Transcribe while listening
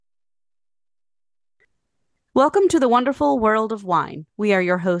Welcome to the wonderful world of wine. We are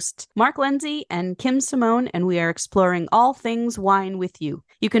your hosts, Mark Lindsay and Kim Simone, and we are exploring all things wine with you.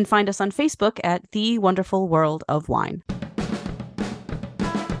 You can find us on Facebook at The Wonderful World of Wine.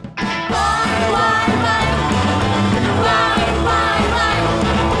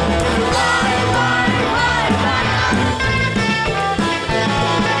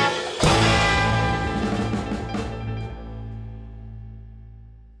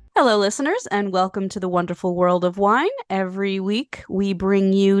 Hello, listeners, and welcome to the wonderful world of wine. Every week, we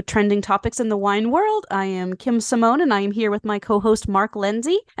bring you trending topics in the wine world. I am Kim Simone, and I am here with my co-host, Mark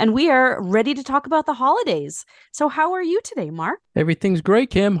Lindsay, and we are ready to talk about the holidays. So how are you today, Mark? Everything's great,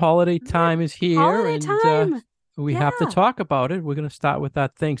 Kim. Holiday time is here, Holiday time. we have to talk about it. We're going to start with our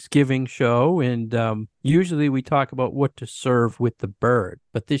Thanksgiving show, and usually we talk about what to serve with the bird.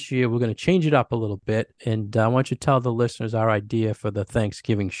 But this year, we're going to change it up a little bit, and I want you to tell the listeners our idea for the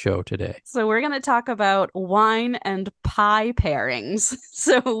Thanksgiving show today. So we're going to talk about wine and pie pairings.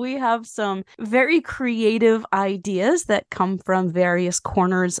 So we have some very creative ideas that come from various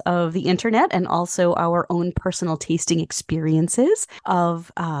corners of the internet and also our own personal tasting experiences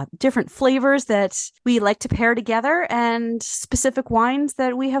of different flavors that we like to pair together and specific wines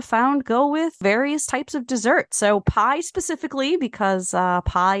that we have found go with various types of dessert. So pie specifically, because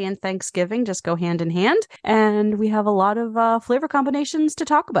pie and Thanksgiving just go hand in hand. And we have a lot of flavor combinations to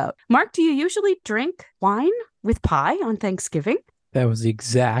talk about. Mark, do you usually drink wine with pie on Thanksgiving? That was the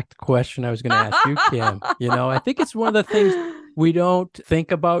exact question I was going to ask you, Kim. I think it's one of the things we don't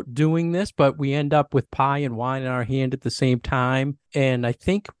think about doing this, but we end up with pie and wine in our hand at the same time. And I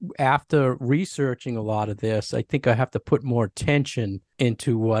think after researching a lot of this, I think I have to put more attention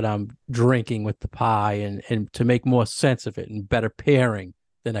into what I'm drinking with the pie and to make more sense of it and better pairing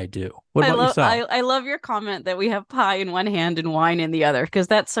than I do. What about yourself? I love your comment that we have pie in one hand and wine in the other, because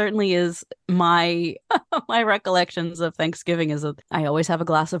that certainly is my my recollections of Thanksgiving is that I always have a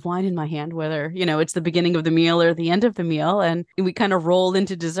glass of wine in my hand, whether, it's the beginning of the meal or the end of the meal, and we kind of roll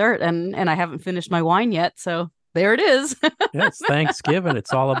into dessert and I haven't finished my wine yet, so there it is. Yeah, it's Thanksgiving.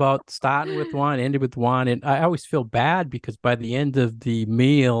 It's all about starting with wine, ending with wine. And I always feel bad because by the end of the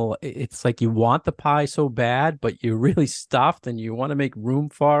meal, it's like you want the pie so bad, but you're really stuffed and you want to make room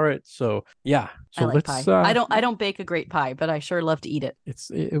for it. So, yeah. So I like pie. I don't bake a great pie, but I sure love to eat it.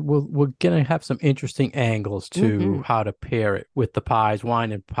 We're going to have some interesting angles to how to pair it with the pies,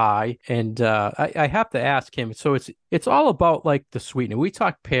 wine and pie. And I have to ask him. So it's all about like the sweetener. We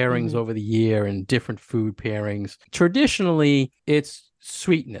talk pairings over the year and different food pairings. Traditionally, it's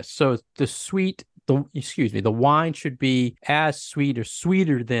sweetness. So the wine should be as sweet or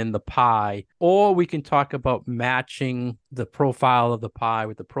sweeter than the pie, or we can talk about matching the profile of the pie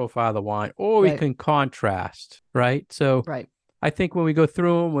with the profile of the wine, or we can contrast, right? So I think when we go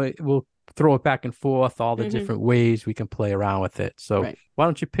through them, we'll throw it back and forth, all the different ways we can play around with it. So why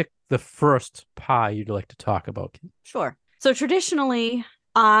don't you pick the first pie you'd like to talk about? Sure. So traditionally,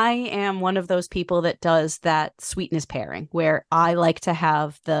 I am one of those people that does that sweetness pairing where I like to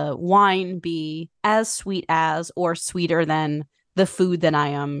have the wine be as sweet as or sweeter than the food that I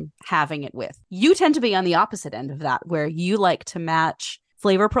am having it with. You tend to be on the opposite end of that, where you like to match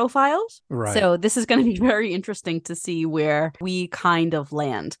flavor profiles. Right. So this is going to be very interesting to see where we kind of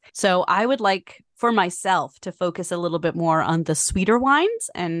land. So I would like for myself to focus a little bit more on the sweeter wines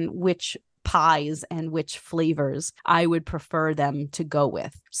and which pies and which flavors I would prefer them to go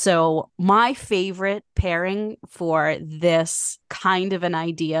with. So my favorite pairing for this kind of an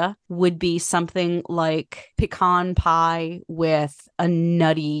idea would be something like pecan pie with a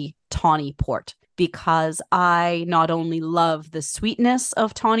nutty tawny port, because I not only love the sweetness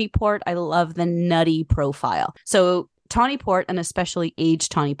of tawny port, I love the nutty profile. So tawny port, and especially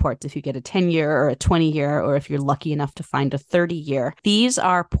aged tawny ports, if you get a 10-year or a 20-year, or if you're lucky enough to find a 30-year, these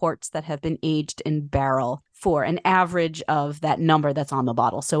are ports that have been aged in barrel for an average of that number that's on the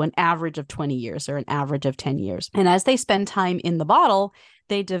bottle. So an average of 20 years or an average of 10 years. And as they spend time in the bottle,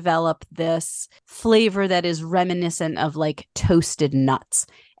 they develop this flavor that is reminiscent of like toasted nuts.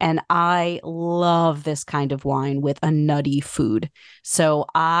 And I love this kind of wine with a nutty food. So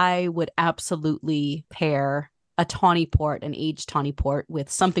I would absolutely pair a tawny port, an aged tawny port, with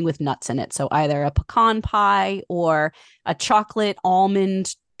something with nuts in it. So either a pecan pie or a chocolate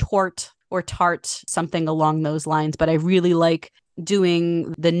almond tart, something along those lines. But I really like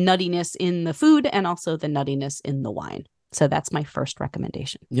doing the nuttiness in the food and also the nuttiness in the wine. So that's my first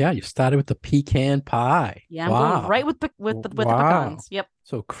recommendation. Yeah, you started with the pecan pie. Yeah, I'm going right with the pecans. Yep.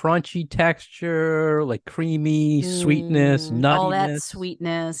 So crunchy texture, like creamy sweetness, nuttiness. All that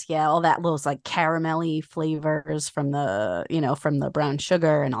sweetness, all that little like caramelly flavors from the brown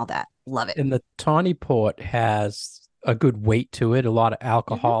sugar and all that. Love it. And the tawny port has a good weight to it, a lot of Hmm.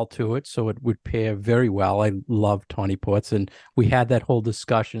 alcohol to it, so it would pair very well. I love tawny ports, and we had that whole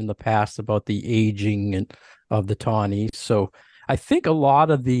discussion in the past about the aging and of the tawnies. So I think a lot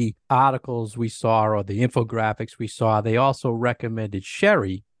of the articles we saw or the infographics we saw, they also recommended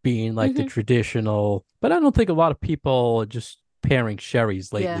sherry being like the Hmm. traditional, but I don't think a lot of people are just pairing sherries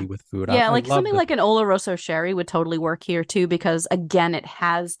Yeah. lately with food. I, Yeah, I like love something the like an Oloroso sherry would totally work here too, because again, it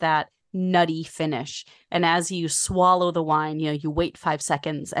has that nutty finish. And as you swallow the wine, you wait 5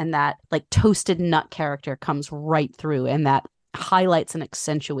 seconds and that like toasted nut character comes right through and that highlights and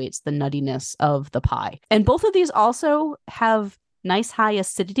accentuates the nuttiness of the pie. And both of these also have nice high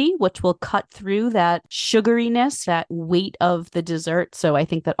acidity, which will cut through that sugariness, that weight of the dessert. So I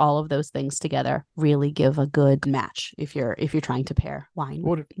think that all of those things together really give a good match if you're trying to pair wine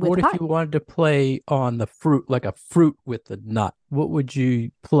with what a if pie. you wanted to play on the fruit, like a fruit with the nut? What would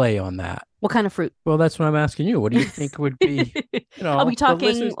you play on that? What kind of fruit? Well, that's what I'm asking you. What do you think would be, Are we the talking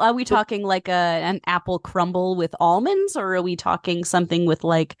listeners, are we the, talking like an apple crumble with almonds, or are we talking something with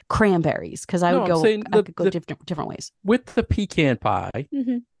like cranberries? Because I no, would I'm go saying I could go different ways. with the pecan pie,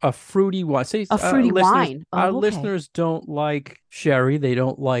 Hmm. a fruity wine. Say A fruity wine. our Oh, okay. listeners don't like sherry, they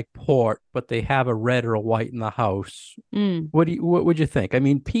don't like port, but they have a red or a white in the house. Mm. What would you think? I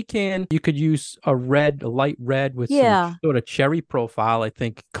mean, pecan, you could use a light red with some Yeah. sort of cherry profile, I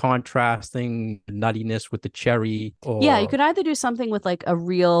think contrasting nuttiness with the cherry Yeah, you or could either do something with like a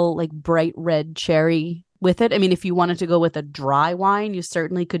real like bright red cherry with it. I mean, if you wanted to go with a dry wine, you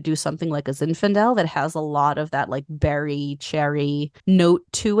certainly could do something like a Zinfandel that has a lot of that like berry cherry note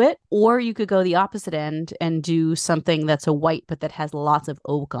to it. Or you could go the opposite end and do something that's a white but that has lots of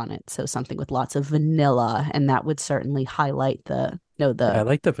oak on it. So something with lots of vanilla, and that would certainly highlight the no yeah, I the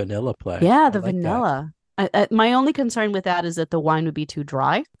like the vanilla play. yeah, I the like that. vanilla. My only concern with that is that the wine would be too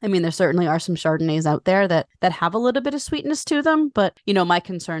dry. I mean, there certainly are some Chardonnays out there that have a little bit of sweetness to them, but my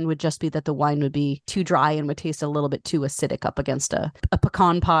concern would just be that the wine would be too dry and would taste a little bit too acidic up against a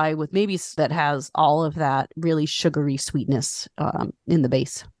pecan pie with maybe that has all of that really sugary sweetness in the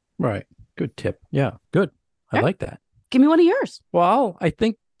base. Right. Good tip. Yeah, good. I Yeah, like that. give me one of yours. Well, I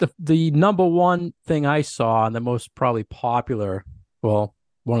think the number one thing I saw and the most probably popular, well,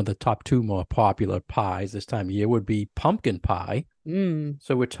 one of the top two more popular pies this time of year would be pumpkin pie. Mm.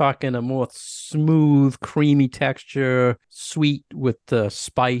 So we're talking a more smooth, creamy texture, sweet with the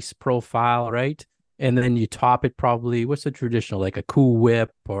spice profile, right? And then you top it probably, what's the traditional, like a Cool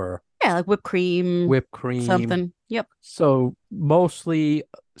Whip or Yeah, like whipped cream, whipped cream. something. Yep. So mostly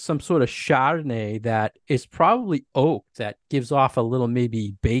some sort of Chardonnay that is probably oak that gives off a little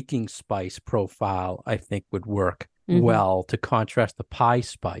maybe baking spice profile, I think would work Hmm. well to contrast the pie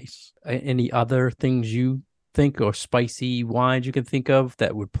spice. Any other things you think or spicy wines you can think of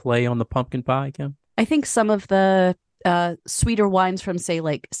that would play on the pumpkin pie, Kim? I think some of the sweeter wines from, say,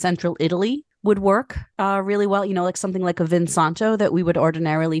 like Central Italy would work really well. Like something like a Vinsanto that we would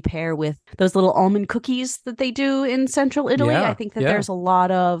ordinarily pair with those little almond cookies that they do in Central Italy. I Yeah, think that yeah. there's a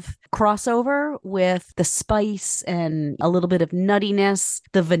lot of crossover with the spice and a little bit of nuttiness,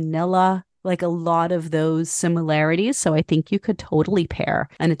 the vanilla. Like a lot of those similarities. So I think you could totally pair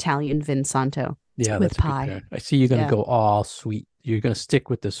an Italian Vinsanto Yeah, with that's a good pie. pair. I see you're going to Yeah. go all sweet. You're going to stick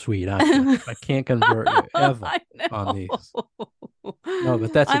with the sweet, aren't you? I can't convert you ever I on know. these. No,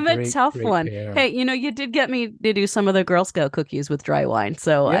 but that's a I'm a great, tough great one. pair. Hey, you did get me to do some of the Girl Scout cookies with dry wine,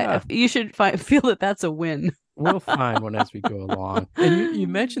 so Yeah, you should feel that that's a win. we'll find one as we go along. And you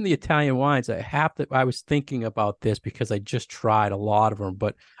mentioned the Italian wines. I was thinking about this because I just tried a lot of them,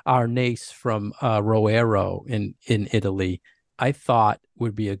 but Arnaise from Roero in Italy, I thought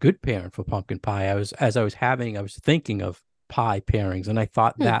would be a good pairing for pumpkin pie. I was thinking of pie pairings, and I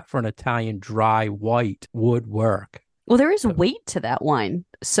thought Hmm. that for an Italian dry white would work. Well, there is So, weight to that wine,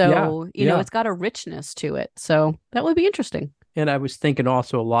 yeah, so yeah. it's got a richness to it. So that would be interesting. And I was thinking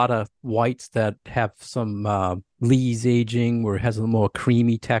also a lot of whites that have some lees aging where it has a more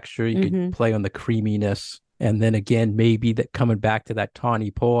creamy texture. You could Hmm. play on the creaminess. And then again, maybe that coming back to that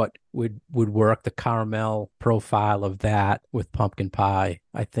tawny port would work. The caramel profile of that with pumpkin pie,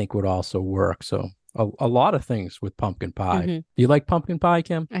 I think would also work. So a lot of things with pumpkin pie. Hmm. Do you like pumpkin pie,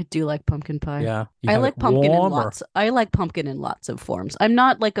 Kim? I do like pumpkin pie. Yeah. You have it warm or I like pumpkin in lots of forms. I'm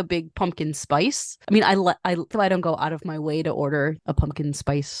not like a big pumpkin spice. I mean, I don't go out of my way to order a pumpkin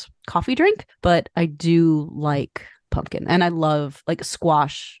spice coffee drink, but I do like pumpkin, and I love like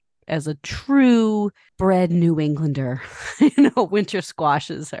squash as a true bred New Englander, winter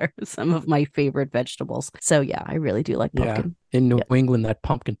squashes are some of my favorite vegetables. So yeah, I really do like Yeah. pumpkin. In New Yeah. England, that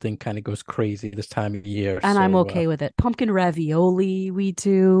pumpkin thing kind of goes crazy this time of year. And I'm So, okay with it. Pumpkin ravioli, we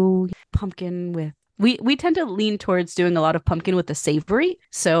do pumpkin with we tend to lean towards doing a lot of pumpkin with the savory.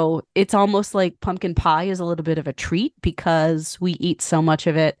 So it's almost like pumpkin pie is a little bit of a treat because we eat so much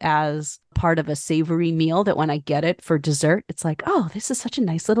of it as part of a savory meal that when I get it for dessert, it's like, oh, this is such a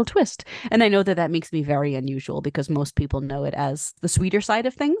nice little twist. And I know that that makes me very unusual because most people know it as the sweeter side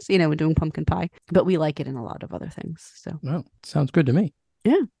of things, when doing pumpkin pie, but we like it in a lot of other things. So, well, sounds good to me.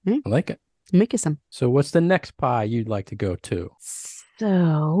 yeah, yeah. I like it. Make you some. So, what's the next pie you'd like to go to?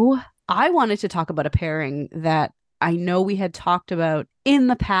 So I wanted to talk about a pairing that I know we had talked about in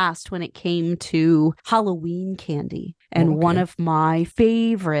the past when it came to Halloween candy. And one of my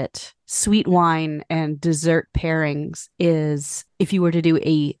favorite sweet wine and dessert pairings is if you were to do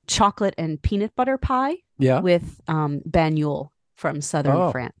a chocolate and peanut butter pie with bagnole from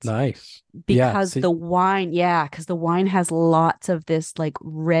southern France. Nice. Because the wine has lots of this like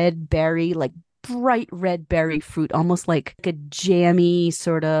red berry, like bright red berry fruit, almost like a jammy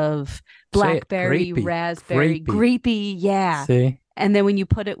sort of blackberry, raspberry, grapey. Yeah. See? And then when you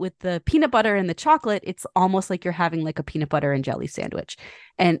put it with the peanut butter and the chocolate, it's almost like you're having like a peanut butter and jelly sandwich.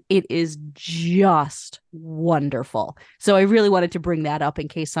 And it is just wonderful. So I really wanted to bring that up in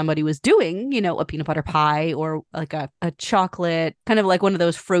case somebody was doing, a peanut butter pie or like a chocolate, kind of like one of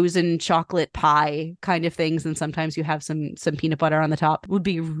those frozen chocolate pie kind of things. And sometimes you have some peanut butter on the top. Would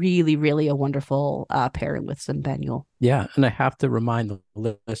be really, really a wonderful pairing with some bagnole. Yeah. And I have to remind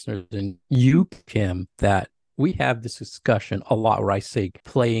the listeners and you, Kim, that we have this discussion a lot where I say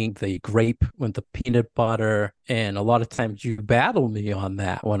playing the grape with the peanut butter. And a lot of times you battle me on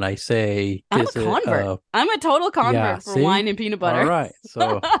that when I say, I'm a convert. I'm a total convert for wine and peanut butter. All right.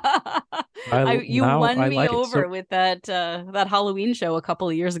 So you won me over with that Halloween show a couple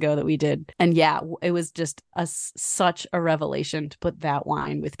of years ago that we did. And yeah, it was just such a revelation to put that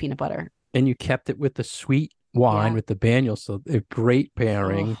wine with peanut butter. And you kept it with the sweet wine with the bagnole, so a great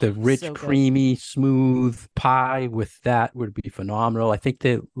pairing. The rich, creamy, smooth pie with that would be phenomenal. I think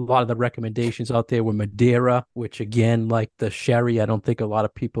that a lot of the recommendations out there were Madeira, which again, like the sherry, I don't think a lot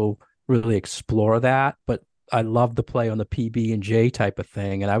of people really explore that, but I love the play on the PB&J type of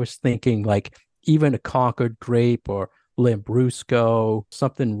thing. And I was thinking like even a Concord grape or Lambrusco,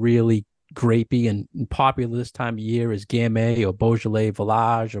 something really grapey and popular this time of year is Gamay or Beaujolais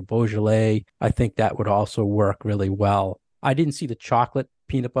Village or Beaujolais. I think that would also work really well. I didn't see the chocolate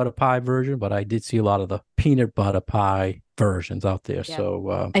peanut butter pie version, but I did see a lot of the peanut butter pie versions out there. Yeah.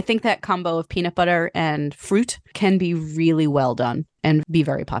 So I think that combo of peanut butter and fruit can be really well done and be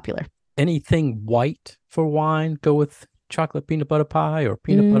very popular. Anything white for wine, go with chocolate peanut butter pie or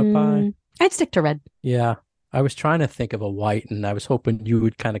peanut butter pie? I'd stick to red. Yeah. I was trying to think of a white, and I was hoping you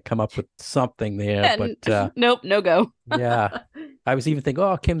would kind of come up with something there. But nope, no go. Yeah. I was even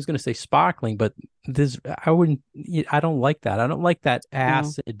thinking, Kim's going to say sparkling, but I don't like that. I don't like that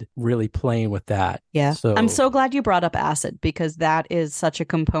acid really playing with that. Yeah. So I'm so glad you brought up acid because that is such a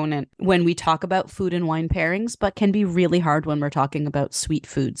component when we talk about food and wine pairings, but can be really hard when we're talking about sweet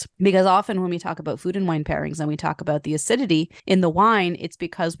foods. Because often when we talk about food and wine pairings and we talk about the acidity in the wine, it's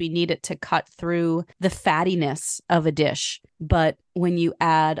because we need it to cut through the fattiness of a dish. But when you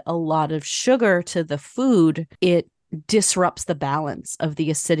add a lot of sugar to the food, it disrupts the balance of the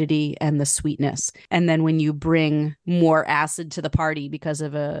acidity and the sweetness. And then when you bring more acid to the party because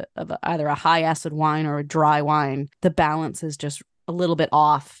of either a high acid wine or a dry wine, the balance is just a little bit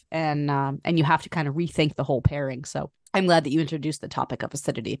off, and you have to kind of rethink the whole pairing. So I'm glad that you introduced the topic of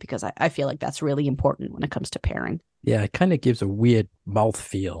acidity because I feel like that's really important when it comes to pairing. Yeah, it kind of gives a weird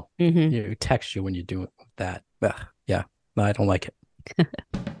mouthfeel, texture when you do that. Yeah, no, I don't like it.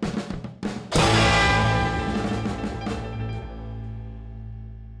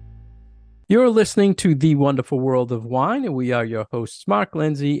 You're listening to The Wonderful World of Wine, and we are your hosts, Mark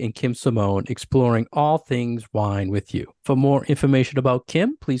Lindsay and Kim Simone, exploring all things wine with you. For more information about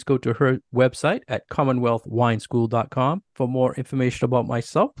Kim, please go to her website at commonwealthwineschool.com. For more information about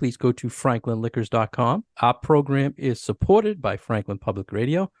myself, please go to franklinliquors.com. Our program is supported by Franklin Public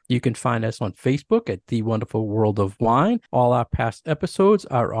Radio. You can find us on Facebook at The Wonderful World of Wine. All our past episodes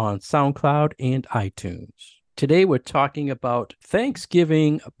are on SoundCloud and iTunes. Today, we're talking about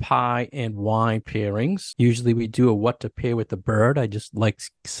Thanksgiving pie and wine pairings. Usually we do a what to pair with the bird. I just like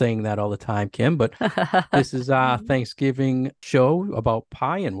saying that all the time, Kim, but this is our Thanksgiving show about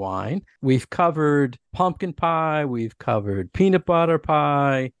pie and wine. We've covered pumpkin pie. We've covered peanut butter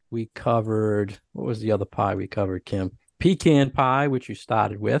pie. We covered, what was the other pie we covered, Kim? pecan pie, which you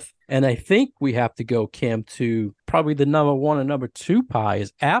started with. And I think we have to go, Kim, to probably the number one and number two pie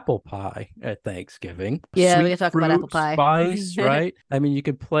is apple pie at Thanksgiving. Yeah, we Sweet can talk about apple fruit, pie. spice, right? I mean, you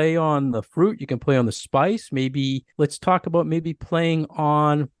can play on the fruit, you can play on the spice. Maybe let's talk about maybe playing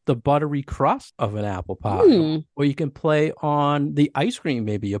on the buttery crust of an apple pie, Hmm. or you can play on the ice cream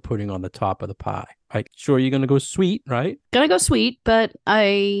maybe you're putting on the top of the pie. Like, sure, you're going to go sweet, right? Gonna go sweet, but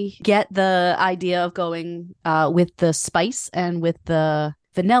I get the idea of going with the spice and with the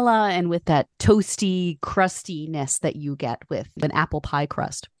vanilla and with that toasty crustiness that you get with an apple pie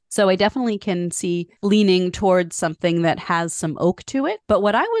crust. So I definitely can see leaning towards something that has some oak to it. But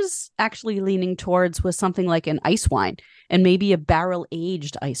what I was actually leaning towards was something like an ice wine and maybe a barrel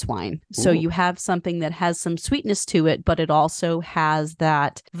aged ice wine. So Ooh. you have something that has some sweetness to it, but it also has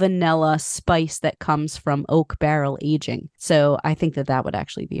that vanilla spice that comes from oak barrel aging. So I think that that would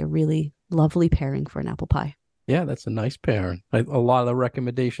actually be a really lovely pairing for an apple pie. Yeah, that's a nice pairing. A lot of the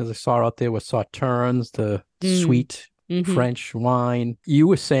recommendations I saw out there were sauternes, the Mm. sweet Mm-hmm. French wine. You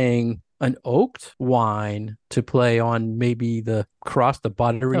were saying an oaked wine to play on maybe the crust, the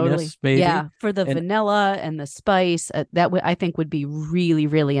Totally. butteriness, maybe. Yeah, for the And vanilla and the spice, I think would be really,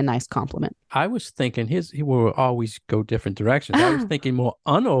 really a nice compliment. I was thinking he will always go different directions. I was thinking more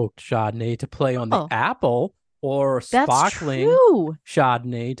unoaked Chardonnay to play on the Oh, apple, or that's sparkling true.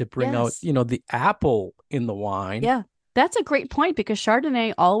 Chardonnay to bring out, Yes. the apple in the wine. Yeah. That's a great point because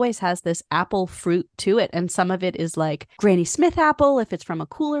Chardonnay always has this apple fruit to it. And some of it is like Granny Smith apple if it's from a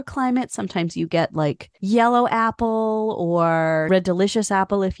cooler climate. Sometimes you get like yellow apple or red delicious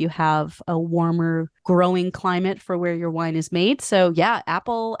apple if you have a warmer growing climate for where your wine is made. So yeah,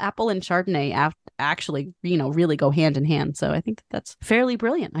 apple and Chardonnay actually, really go hand in hand. So I think that's fairly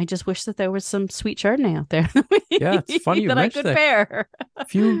brilliant. I just wish that there was some sweet Chardonnay out there Yeah, it's funny you that I mentioned could that. pair.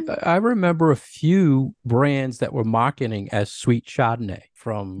 I remember a few brands that were marketing as sweet Chardonnay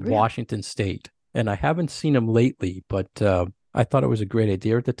from Really? Washington State, and I haven't seen them lately, but I thought it was a great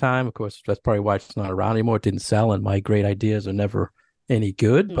idea at the time. Of course, that's probably why it's not around anymore. It didn't sell, and my great ideas are never any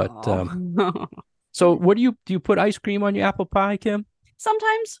good. But Oh. so, what do you put ice cream on your apple pie, Kim?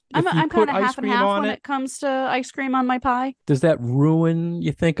 Sometimes If you I'm kind put of ice half and cream half on when it, it comes to ice cream on my pie. does that ruin,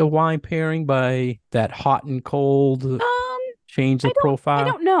 you think, a wine pairing by that hot and cold change the I profile?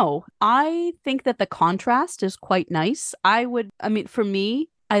 don't know. I think that the contrast is quite nice. I mean, for me,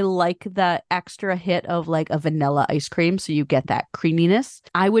 I like the extra hit of like a vanilla ice cream. So you get that creaminess.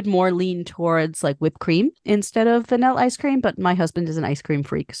 I would more lean towards like whipped cream instead of vanilla ice cream, but my husband is an ice cream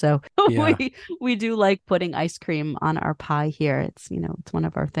freak. So Yeah. we do like putting ice cream on our pie here. It's one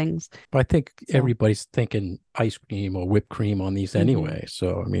of our things. But I think So. everybody's thinking ice cream or whipped cream on these Mhm. anyway.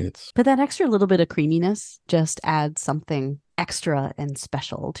 So, I mean, it's, But that extra little bit of creaminess just adds something extra and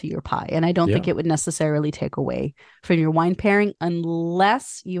special to your pie. And I don't yeah, think it would necessarily take away from your wine pairing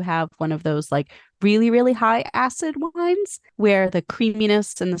unless you have one of those like really, really high acid wines where the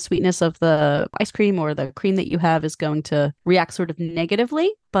creaminess and the sweetness of the ice cream or the cream that you have is going to react sort of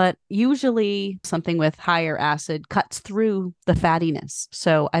negatively. But usually something with higher acid cuts through the fattiness.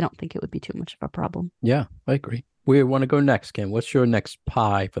 So I don't think it would be too much of a problem. yeah, I agree. We want to go next, Kim. What's your next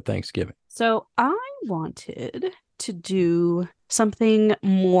pie for Thanksgiving? So I wanted to do something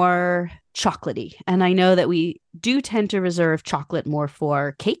more chocolatey. And I know that we do tend to reserve chocolate more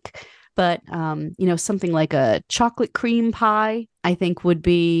for cake, but something like a chocolate cream pie, I think would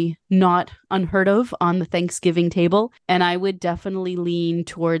be not unheard of on the Thanksgiving table. And I would definitely lean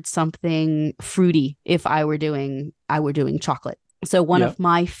towards something fruity if I were doing chocolate. So one Yeah, of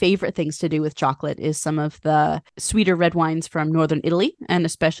my favorite things to do with chocolate is some of the sweeter red wines from Northern Italy, and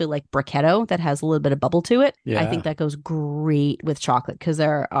especially like Brachetto that has a little bit of bubble to it. I think yeah, that goes great with chocolate because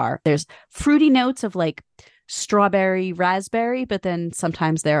there's fruity notes of like strawberry, raspberry, but then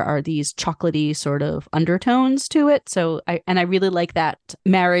sometimes there are these chocolatey sort of undertones to it. So I really like that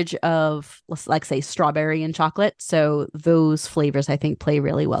marriage of, let's like say, strawberry and chocolate. So those flavors I think play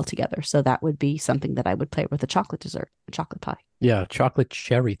really well together. So that would be something that I would play with a chocolate dessert, a chocolate pie. yeah. Chocolate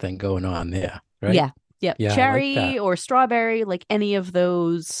cherry thing going on there, right? Yeah. Yep. Yeah, I like Cherry that. or strawberry, like any of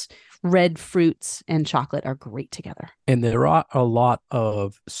those red fruits and chocolate are great together. And there are a lot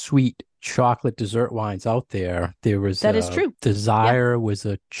of sweet chocolate dessert wines out there. There was That is true. Yeah. Desire was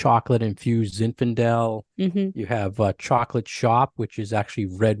a chocolate infused Zinfandel. Hmm. You have Chocolate Shop, which is actually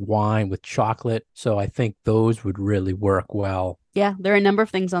red wine with chocolate. So I think those would really work well. Yeah. There are a number of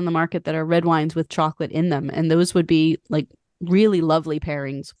things on the market that are red wines with chocolate in them. And those would be like really lovely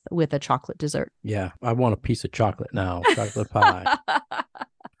pairings with a chocolate dessert. Yeah, I want a piece of chocolate now, chocolate pie.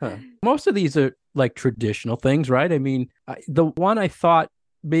 Huh. Most of these are like traditional things, right? I mean, the one I thought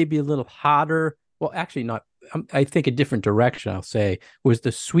maybe a little hotter, well, actually not I think a different direction, I'll say, was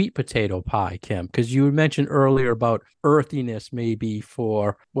the sweet potato pie, Kim, because you mentioned earlier about earthiness maybe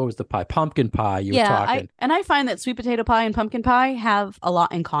for, what was the pie? Pumpkin pie, you were Yeah, talking. I find that sweet potato pie and pumpkin pie have a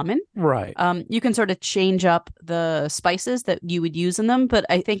lot in common. Right. You can sort of change up the spices that you would use in them, but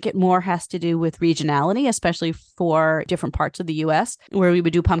I think it more has to do with regionality, especially for different parts of the US, where we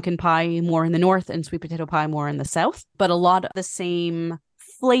would do pumpkin pie more in the north and sweet potato pie more in the south. But a lot of the same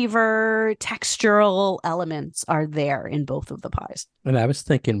flavor, textural elements are there in both of the pies. And I was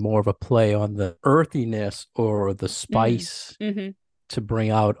thinking more of a play on the earthiness or the spice Mm-hmm. to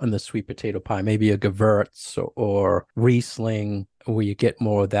bring out on the sweet potato pie, maybe a Gewürz or Riesling, where you get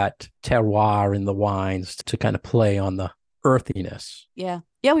more of that terroir in the wines to kind of play on the earthiness. Yeah.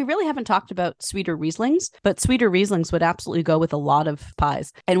 Yeah, we really haven't talked about sweeter Rieslings, but sweeter Rieslings would absolutely go with a lot of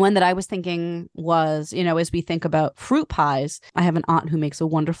pies. And one that I was thinking was, as we think about fruit pies, I have an aunt who makes a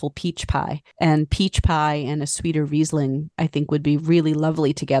wonderful peach pie. And peach pie and a sweeter Riesling, I think, would be really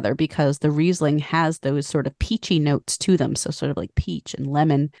lovely together because the Riesling has those sort of peachy notes to them. So sort of like peach and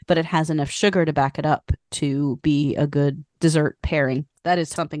lemon, but it has enough sugar to back it up to be a good dessert pairing. That is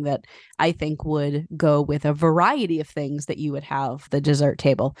something that I think would go with a variety of things that you would have the dessert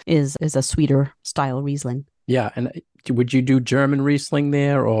table is a sweeter style Riesling. Yeah. And would you do German Riesling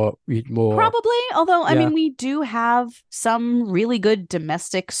there or more? Probably, although, I Yeah. mean, we do have some really good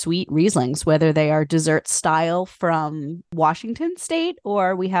domestic sweet Rieslings, whether they are dessert style from Washington State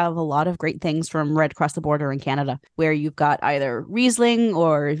or we have a lot of great things from right across the border in Canada, where you've got either Riesling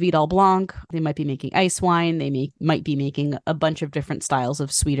or Vidal Blanc. They might be making ice wine. They might be making a bunch of different styles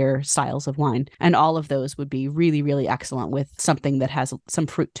of sweeter styles of wine. And all of those would be really, really excellent with something that has some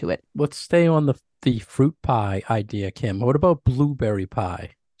fruit to it. Let's stay on the fruit pie idea, Kim. What about blueberry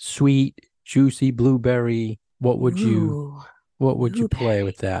pie? Sweet, juicy blueberry. What would you play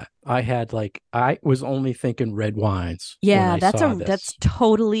with that? I was only thinking red wines. Yeah, when I saw this. that's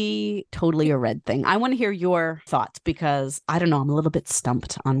totally a red thing. I want to hear your thoughts because I don't know, I'm a little bit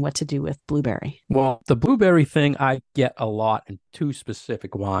stumped on what to do with blueberry. Well, the blueberry thing I get a lot in two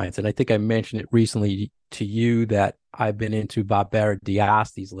specific wines, and I think I mentioned it recently to you that I've been into Barbera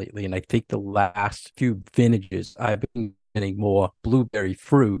d'Astis lately, and I think the last few vintages I've been getting more blueberry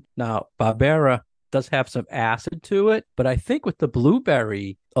fruit. Now, Barbera does have some acid to it, but I think with the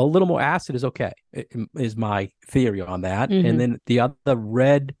blueberry, a little more acid is okay, is my theory on that. Mm-hmm. And then the other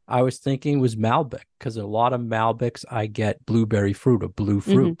red I was thinking was Malbec, because a lot of Malbecs I get blueberry fruit or blue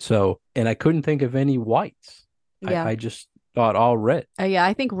fruit. Mm-hmm. So, and I couldn't think of any whites. Yeah. I just thought all red. Yeah,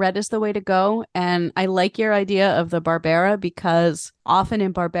 I think red is the way to go. And I like your idea of the Barbera because often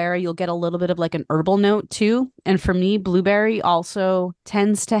in Barbera, you'll get a little bit of like an herbal note too. And for me, blueberry also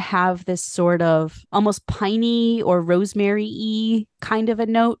tends to have this sort of almost piney or rosemary-y kind of a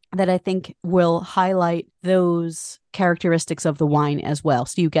note that I think will highlight those characteristics of the wine as well.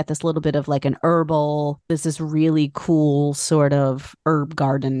 So you get this little bit of like an herbal, this really cool sort of herb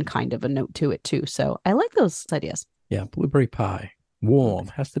garden kind of a note to it too. So I like those ideas. Yeah, blueberry pie. Warm.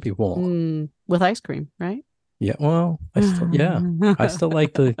 Has to be warm. With ice cream, right? Yeah, well, I still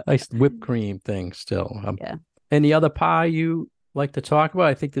like the whipped cream thing still. Yeah. Any other pie you like to talk about?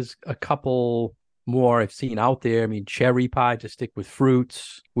 I think there's a couple more I've seen out there. I mean, cherry pie to stick with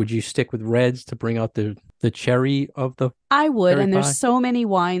fruits. Would you stick with reds to bring out the cherry of the I would, and pie? there's so many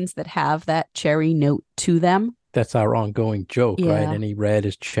wines that have that cherry note to them. That's our ongoing joke, right? Any red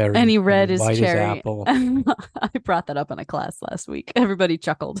is cherry. Any red is white cherry. Is apple. I brought that up in a class last week. Everybody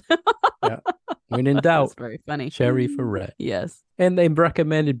chuckled. Yeah. When in doubt, that's very funny. Cherry for red. Yes. And they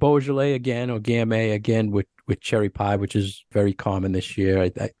recommended Beaujolais again or Gamay again with cherry pie, which is very common this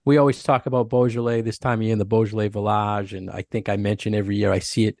year. We always talk about Beaujolais this time of year in the Beaujolais Village, and I think I mention every year I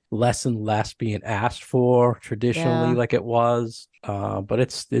see it less and less being asked for traditionally like it was. But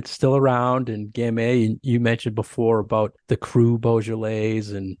it's still around. And Gamay, you mentioned before about the Cru Beaujolais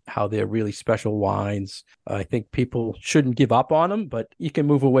and how they're really special wines. I think people shouldn't give up on them, but you can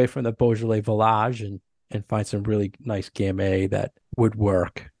move away from the Beaujolais Village and find some really nice Gamay that would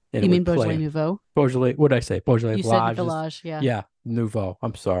work. You mean Beaujolais Nouveau? Beaujolais, what did I say? Beaujolais you Village. Said Village, yeah. Yeah, Nouveau.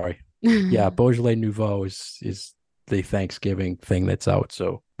 I'm sorry. Yeah, Beaujolais Nouveau is the Thanksgiving thing that's out.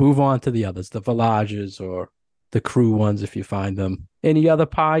 So move on to the others, the Villages or the Cru ones if you find them. Any other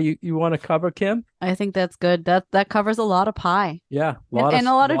pie you want to cover, Kim? I think that's good. That covers a lot of pie. Yeah, a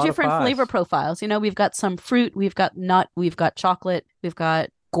lot of different flavor profiles. We've got some fruit, we've got nut, we've got chocolate, we've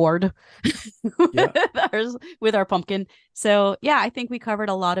got gourd with our pumpkin. So yeah, I think we covered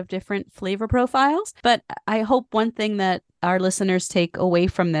a lot of different flavor profiles, but I hope one thing that our listeners take away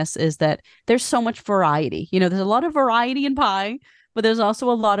from this is that there's so much variety. There's a lot of variety in pie, but there's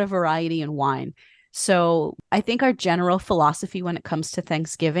also a lot of variety in wine. So I think our general philosophy when it comes to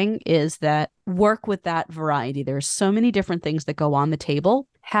Thanksgiving is that work with that variety. There's so many different things that go on the table.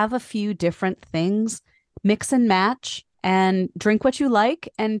 Have a few different things, mix and match, and drink what you like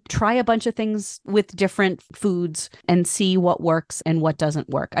and try a bunch of things with different foods and see what works and what doesn't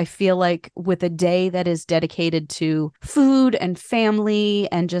work. I feel like with a day that is dedicated to food and family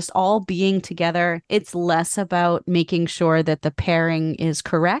and just all being together, it's less about making sure that the pairing is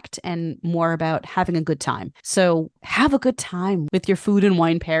correct and more about having a good time. So have a good time with your food and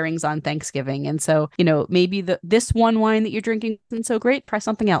wine pairings on Thanksgiving. And so, maybe this one wine that you're drinking isn't so great, try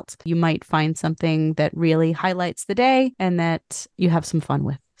something else. You might find something that really highlights the day and that you have some fun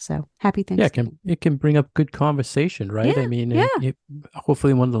with. So happy Thanksgiving. Yeah, it can bring up good conversation, right? Yeah, I mean, yeah.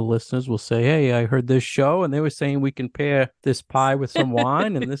 hopefully one of the listeners will say, hey, I heard this show and they were saying we can pair this pie with some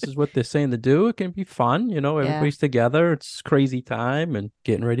wine and this is what they're saying to do. It can be fun. Everybody's together. It's crazy time and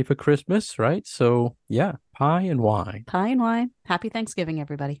getting ready for Christmas, right? So yeah, pie and wine. Pie and wine. Happy Thanksgiving,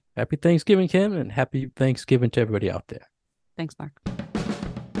 everybody. Happy Thanksgiving, Kim, and happy Thanksgiving to everybody out there. Thanks, Mark.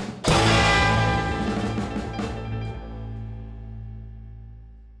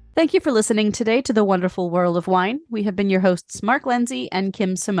 Thank you for listening today to The Wonderful World of Wine. We have been your hosts, Mark Lindsay and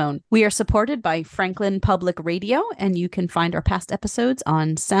Kim Simone. We are supported by Franklin Public Radio, and you can find our past episodes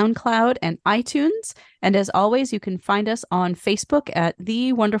on SoundCloud and iTunes. And as always, you can find us on Facebook at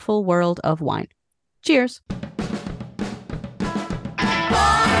The Wonderful World of Wine. Cheers.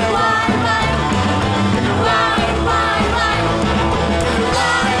 Wine.